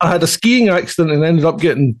 I had a skiing accident and ended up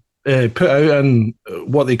getting put out in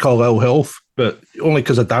what they call ill health, but only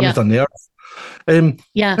because I damaged a nerve.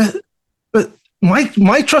 But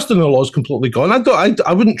my trust in the law is completely gone.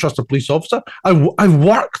 I wouldn't trust a police officer. I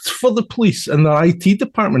worked for the police in their IT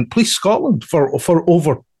department, Police Scotland, for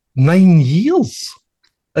over 9 years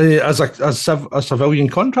as a civilian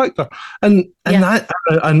contractor, and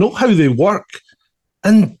I know how they work,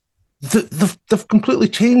 and they've completely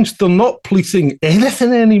changed. They're not policing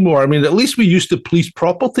anything anymore. I mean, at least we used to police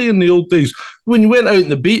property in the old days. When you went out in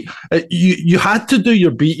the beat, you had to do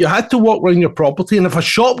your beat. You had to walk around your property, and if a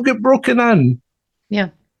shop got broken in,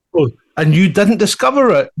 and you didn't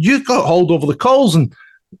discover it, you got hauled over the coals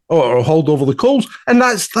or hauled over the coals. And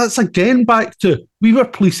that's again back to, we were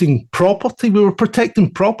policing property, we were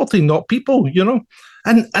protecting property, not people,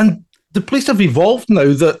 and the police have evolved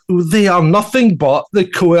now that they are nothing but the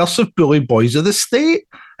coercive bully boys of the state.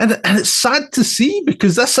 And it's sad to see,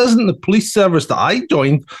 because this isn't the police service that I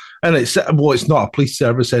joined, and it's not a police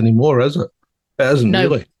service anymore, is it? It isn't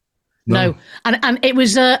really. No. And it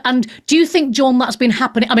was. And do you think, John, that's been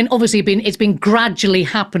happening? I mean, obviously, it's been gradually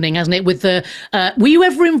happening, hasn't it? With the, were you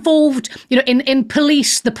ever involved, in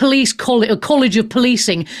police, the police college of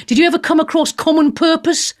policing? Did you ever come across Common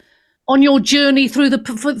Purpose on your journey through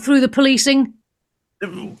the policing?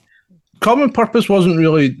 Common Purpose was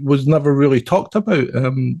never really talked about.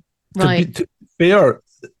 Right. To be fair,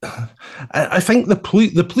 I think the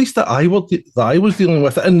police that I was dealing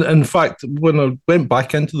with, and in fact, when I went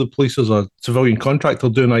back into the police as a civilian contractor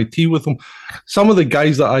doing IT with them, some of the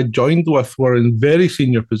guys that I joined with were in very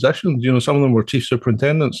senior positions. Some of them were chief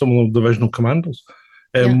superintendents, some of them divisional commanders.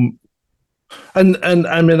 And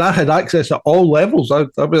I mean, I had access at all levels. I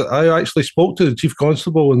actually spoke to the chief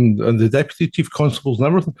constable and the deputy chief constables and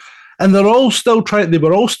everything, and they were all still trying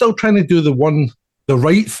to do the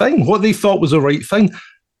right thing, what they thought was the right thing.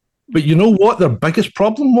 But you know what their biggest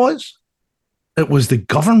problem was? It was the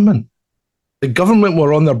government. The government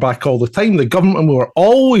were on their back all the time. The government were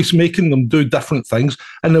always making them do different things,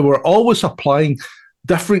 and they were always applying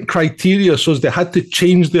different criteria, so they had to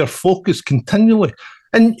change their focus continually.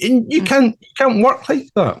 And you can't work like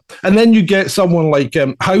that. And then you get someone like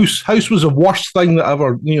House. House was the worst thing that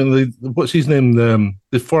ever. What's his name?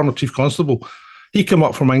 The former chief constable. He came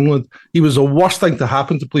up from England. He was the worst thing to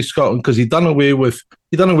happen to Police Scotland, because he done away with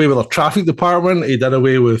a traffic department. He did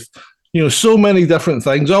away with so many different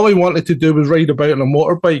things. All he wanted to do was ride about on a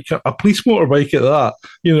motorbike, a police motorbike at that.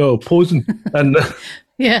 Posing and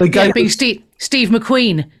the guy being Steve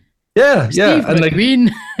McQueen. Yeah, Steve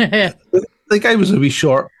McQueen. The guy was a wee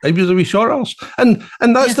short. He was a wee short ass, and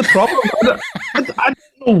that's the problem. I don't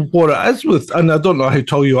know what it is with, and I don't know how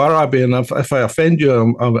tall you are, Abby. And if I offend you,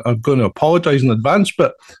 I'm going to apologise in advance.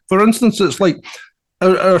 But for instance, it's like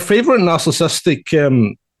our favourite narcissistic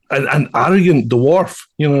and arrogant dwarf,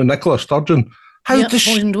 Nicola Sturgeon. How does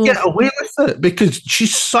she get away with it? Because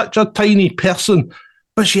she's such a tiny person,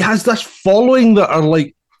 but she has this following that are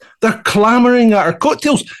like, they're clamouring at her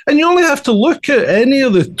coattails. And you only have to look at any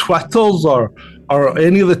of the Twitters or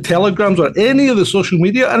any of the Telegrams or any of the social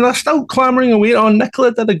media, and they're still clamouring away. Oh,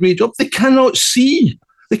 Nicola did a great job. They cannot see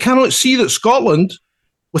that Scotland,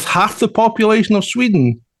 with half the population of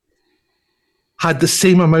Sweden, had the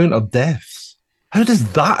same amount of deaths. How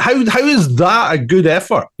is that a good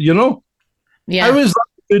effort? Yeah. How is that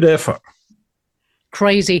a good effort?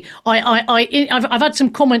 Crazy. I've had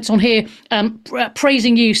some comments on here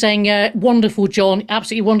praising you, saying wonderful, John,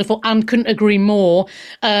 absolutely wonderful, and couldn't agree more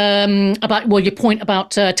about your point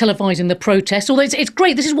about televising the protests. Although it's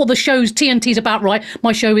great. This is what the show's TNT's about, right?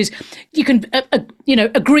 My show is you can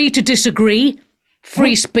agree to disagree.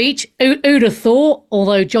 Free speech. Who'd have thought?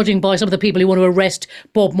 Although, judging by some of the people who want to arrest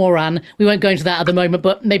Bob Moran, we won't go into that at the moment.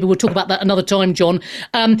 But maybe we'll talk about that another time, John.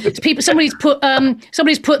 Somebody's put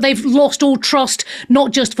they've lost all trust,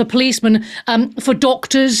 not just for policemen, for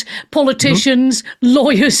doctors, politicians,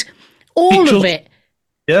 lawyers, all of it.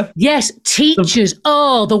 Yeah. Yes, teachers.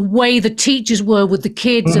 The way the teachers were with the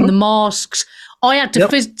kids and the masks. I had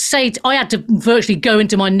to I had to virtually go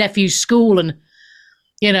into my nephew's school and,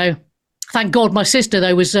 thank God my sister,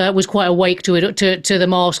 though, was quite awake to it, to the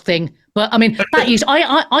mask thing. But I mean, I used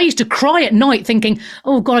to cry at night thinking,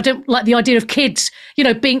 oh God, I don't like the idea of kids,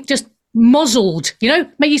 being just muzzled, used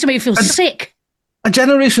to make me feel sick. A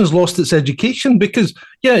generation's lost its education because,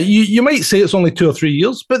 you might say it's only 2 or 3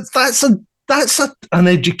 years, but that's an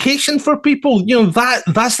education for people.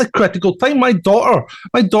 That's the critical time. My daughter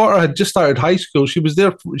had just started high school. She was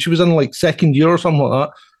in like second year or something like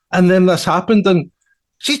that. And then this happened, and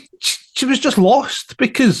she was just lost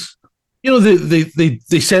because,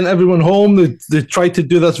 they sent everyone home. They tried to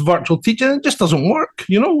do this virtual teaching. And it just doesn't work.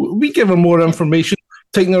 We give her more information,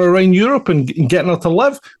 taking her around Europe and getting her to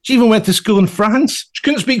live. She even went to school in France. She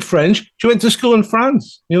couldn't speak French. She went to school in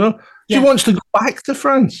France. She wants to go back to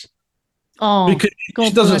France. Oh, because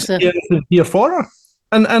she doesn't see anything here for her.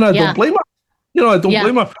 And I don't blame her. I don't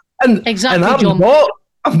blame her. And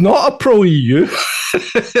I'm not a pro-EU.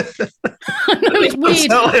 No, it's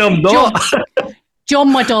weird. I'm not.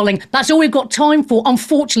 John, my darling, that's all we've got time for.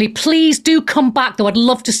 Unfortunately, please do come back, though. I'd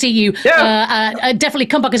love to see you. Definitely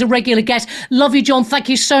come back as a regular guest. Love you, John. Thank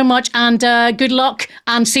you so much, and good luck,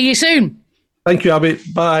 and see you soon. Thank you, Abby.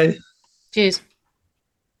 Bye. Cheers.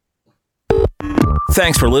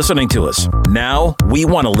 Thanks for listening to us. Now we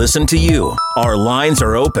want to listen to you. Our lines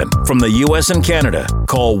are open from the U.S. and Canada.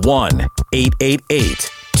 Call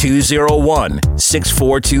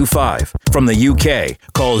 1-888-201-6425. From the UK,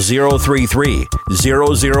 call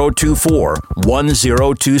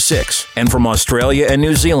 033-0024-1026. And from Australia and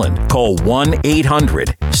New Zealand, call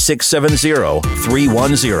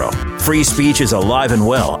 1-800-670-310. Free speech is alive and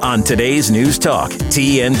well on today's News Talk,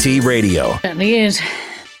 TNT Radio. Certainly is.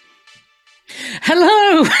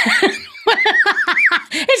 Hello!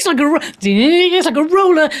 It's like a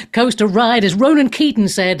roller coaster ride, as Ronan Keating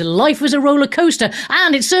said. Life is a roller coaster,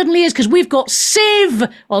 and it certainly is, because we've got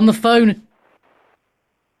Siv on the phone.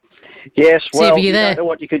 Yes, well, Siv, are you there? Don't know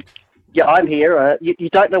what you could. Yeah, I'm here. You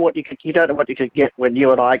don't know what you could. You don't know what you could get when you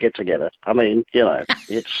and I get together. I mean, it's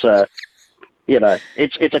it's a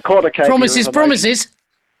quarter cake. Promises.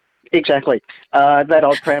 Exactly. That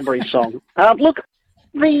old Cranberry song. Look,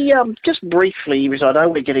 just briefly, because I know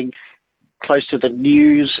we're getting close to the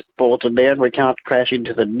news bulletin there, and we can't crash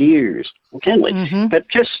into the news, can we? Mm-hmm. But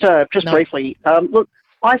just briefly, look,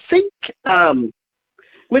 I think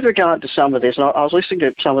with regard to some of this, and I was listening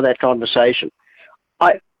to some of that conversation,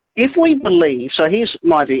 if we believe, so here's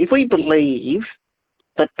my view, if we believe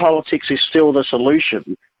that politics is still the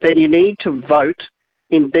solution, then you need to vote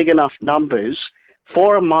in big enough numbers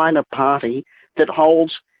for a minor party that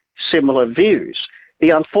holds similar views. The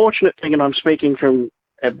unfortunate thing, and I'm speaking from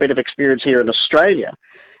a bit of experience here in Australia,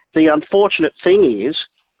 the unfortunate thing is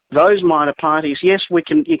those minor parties, yes,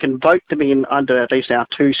 you can vote them in under at least our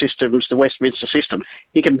two systems, the Westminster system.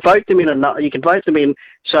 You can vote them in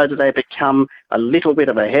so that they become a little bit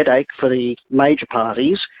of a headache for the major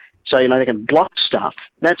parties, so they can block stuff.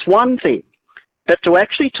 That's one thing. But to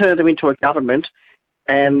actually turn them into a government,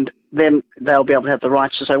 and then they'll be able to have the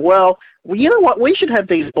rights to say, well, you know what, we should have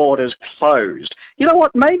these borders closed. You know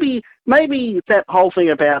what, maybe that whole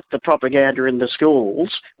thing about the propaganda in the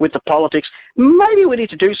schools with the politics, maybe we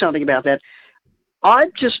need to do something about that.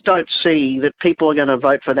 I just don't see that people are going to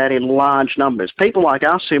vote for that in large numbers. People like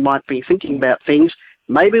us who might be thinking about things,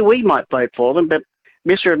 maybe we might vote for them, but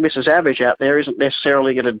Mr. and Mrs. Average out there isn't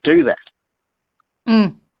necessarily going to do that.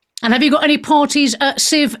 Mm. And have you got any parties,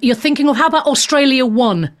 Siv, you're thinking of? How about Australia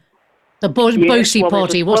One? The Bosi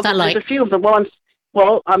Party, what's that like? There's a few of the ones.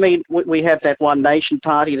 Well, I mean, we have that One Nation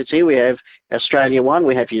Party that's here. We have Australia One.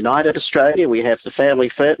 We have United Australia. We have the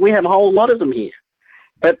Family First. We have a whole lot of them here.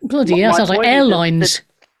 But bloody hell, sounds like airlines.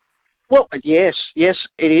 Well, yes, it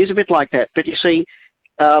is a bit like that. But you see,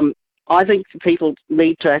 I think people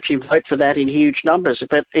need to actually vote for that in huge numbers.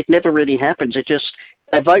 But it never really happens. They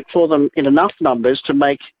vote for them in enough numbers to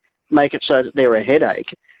make it so that they're a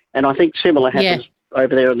headache. And I think similar happens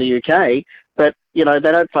over there in the UK, but, they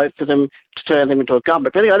don't vote for them to turn them into a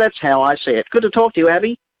government. But anyway, that's how I see it. Good to talk to you,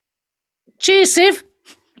 Abby. Cheers, Siv.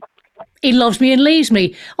 He loves me and leaves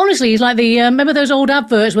me. Honestly, he's like the, remember those old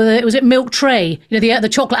adverts where was it Milk Tray? The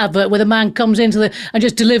chocolate advert where the man comes into and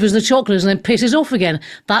just delivers the chocolates and then pisses off again.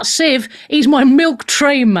 That's Siv. He's my Milk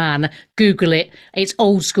Tray man. Google it. It's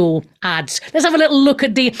old school ads. Let's have a little look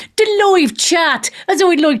at the live chat, as I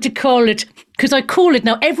would like to call it. Because I call it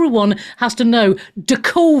now, everyone has to know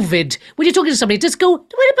COVID. When you're talking to somebody, just go,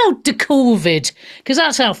 what about COVID? Because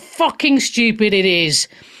that's how fucking stupid it is.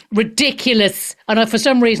 Ridiculous. And for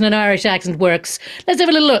some reason an Irish accent works. Let's have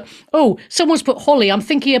a little look. Oh, someone's put Holly, I'm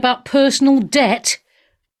thinking about personal debt.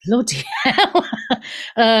 Bloody hell.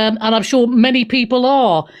 And I'm sure many people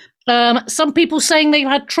are. Some people saying they've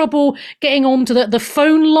had trouble getting onto the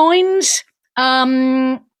phone lines.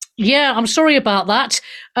 Yeah, I'm sorry about that.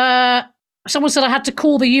 Someone said I had to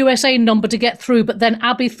call the USA number to get through, but then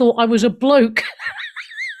Abby thought I was a bloke.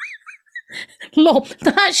 Lol,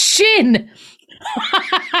 that's Shin.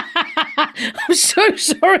 I'm so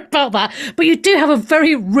sorry about that, but you do have a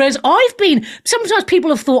very sometimes people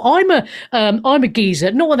have thought I'm a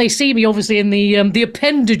geezer, not when they see me obviously in the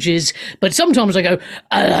appendages, but sometimes I go,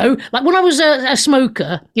 hello. Like when I was a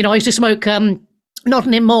smoker, I used to smoke not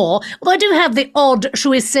anymore. Well, I do have the odd,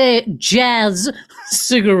 shall we say, jazz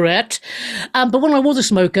cigarette. But when I was a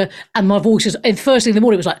smoker and my voice was, first thing in the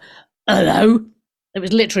morning, it was like, hello. It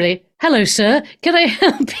was literally, hello, sir. Can I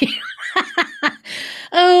help you?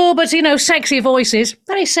 Oh, but sexy voices.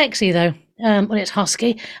 Very sexy, though. When it's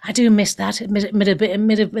husky. I do miss that. Miss a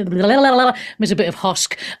bit of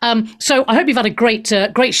husk. So I hope you've had a great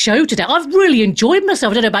show today. I've really enjoyed myself.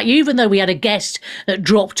 I don't know about you, even though we had a guest that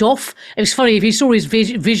dropped off. It was funny if you saw his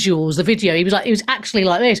visuals, the video. He was actually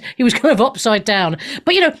like this. He was kind of upside down.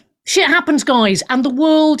 But shit happens, guys. And the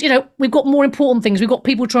world, we've got more important things. We've got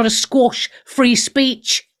people trying to squash free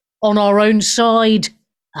speech on our own side.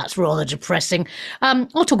 That's rather depressing.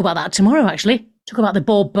 I'll talk about that tomorrow, actually. talk about the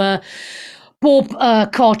Bob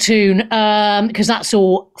cartoon, because that's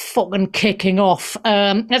all fucking kicking off.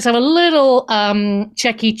 Let's have a little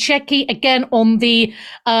checky again on the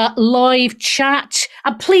live chat.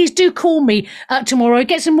 And please do call me tomorrow.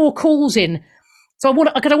 Get some more calls in. So I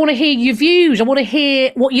want to hear your views. I want to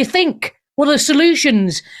hear what you think. What are the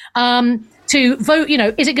solutions to vote? You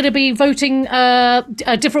know, is it going to be voting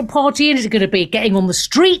a different party in? Is it going to be getting on the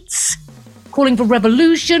streets, calling for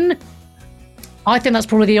revolution? I think that's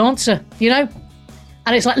probably the answer, you know?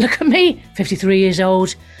 And it's like, look at me, 53 years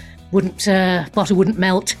old, butter wouldn't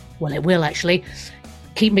melt. Well, it will, actually.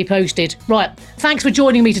 Keep me posted. Right, thanks for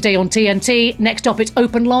joining me today on TNT. Next up, it's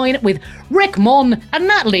Open Line with Rick Mon and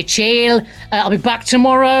Natalie Cheal. I'll be back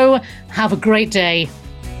tomorrow. Have a great day.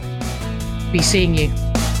 Be seeing you.